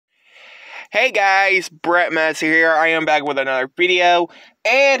Hey guys, Brett Messer here. I am back with another video,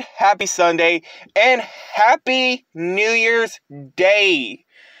 and happy Sunday, and happy New Year's Day,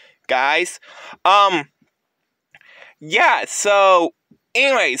 guys. Yeah,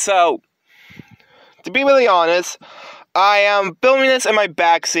 anyway, to be really honest, I am filming this in my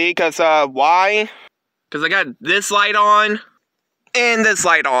backseat, because, why? Because I got this light on, and this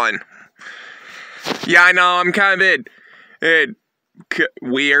light on. Yeah, I know, I'm kind of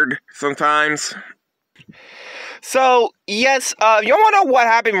weird sometimes. So, yes, you want to know what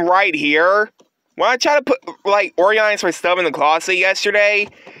happened right here? When I tried to organize my stuff in the closet yesterday,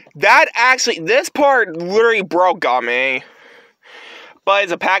 this part literally broke on me. But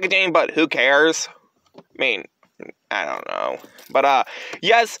it's a packaging, but who cares? I mean, I don't know. But,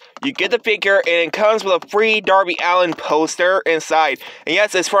 yes, you get the figure, and it comes with a free Darby Allin poster inside. And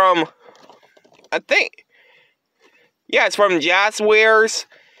yes, it's from, it's from Jazwares,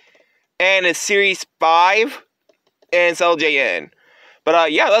 and it's Series 5, and it's LJN.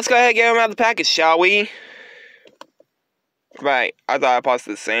 But, yeah, let's go ahead and get them out of the package, shall we? Right, I thought I paused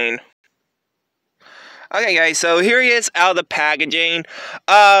the scene. Okay, guys, so here he is out of the packaging.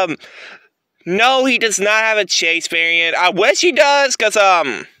 No, he does not have a Chase variant. I wish he does, because,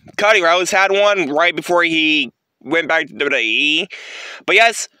 Cody Rhodes had one right before he went back to WWE. But,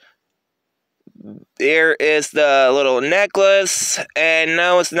 yes, there is the little necklace, and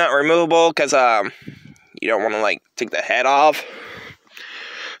no, it's not removable, because, you don't want to, take the head off.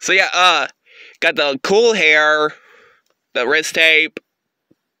 So, yeah, got the cool hair, the wrist tape,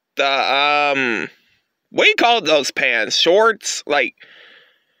 the, what do you call those pants? Shorts?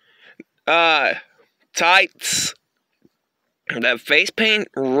 Tights. That face paint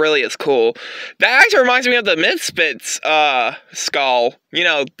really is cool. That actually reminds me of the Misfits, skull. You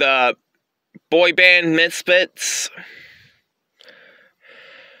know, the boy band Misfits.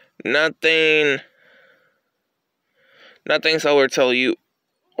 Nothing solar till you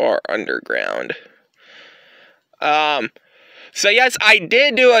are underground. So yes, I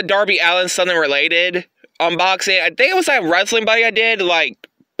did do a Darby Allin something related unboxing. I think it was that Wrestling Buddy I did,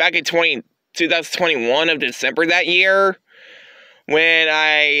 back in 2021 of December that year, when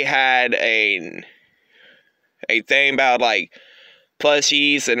I had a thing about,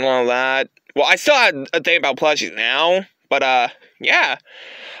 plushies and all that. Well, I still have a thing about plushies now, but, yeah.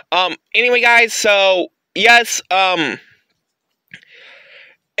 Anyway, guys, so, yes, and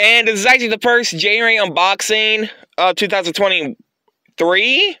this is actually the first January unboxing of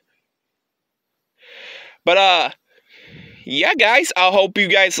 2023. But, yeah, guys, I hope you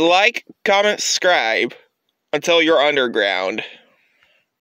guys like, comment, subscribe. Until you're underground.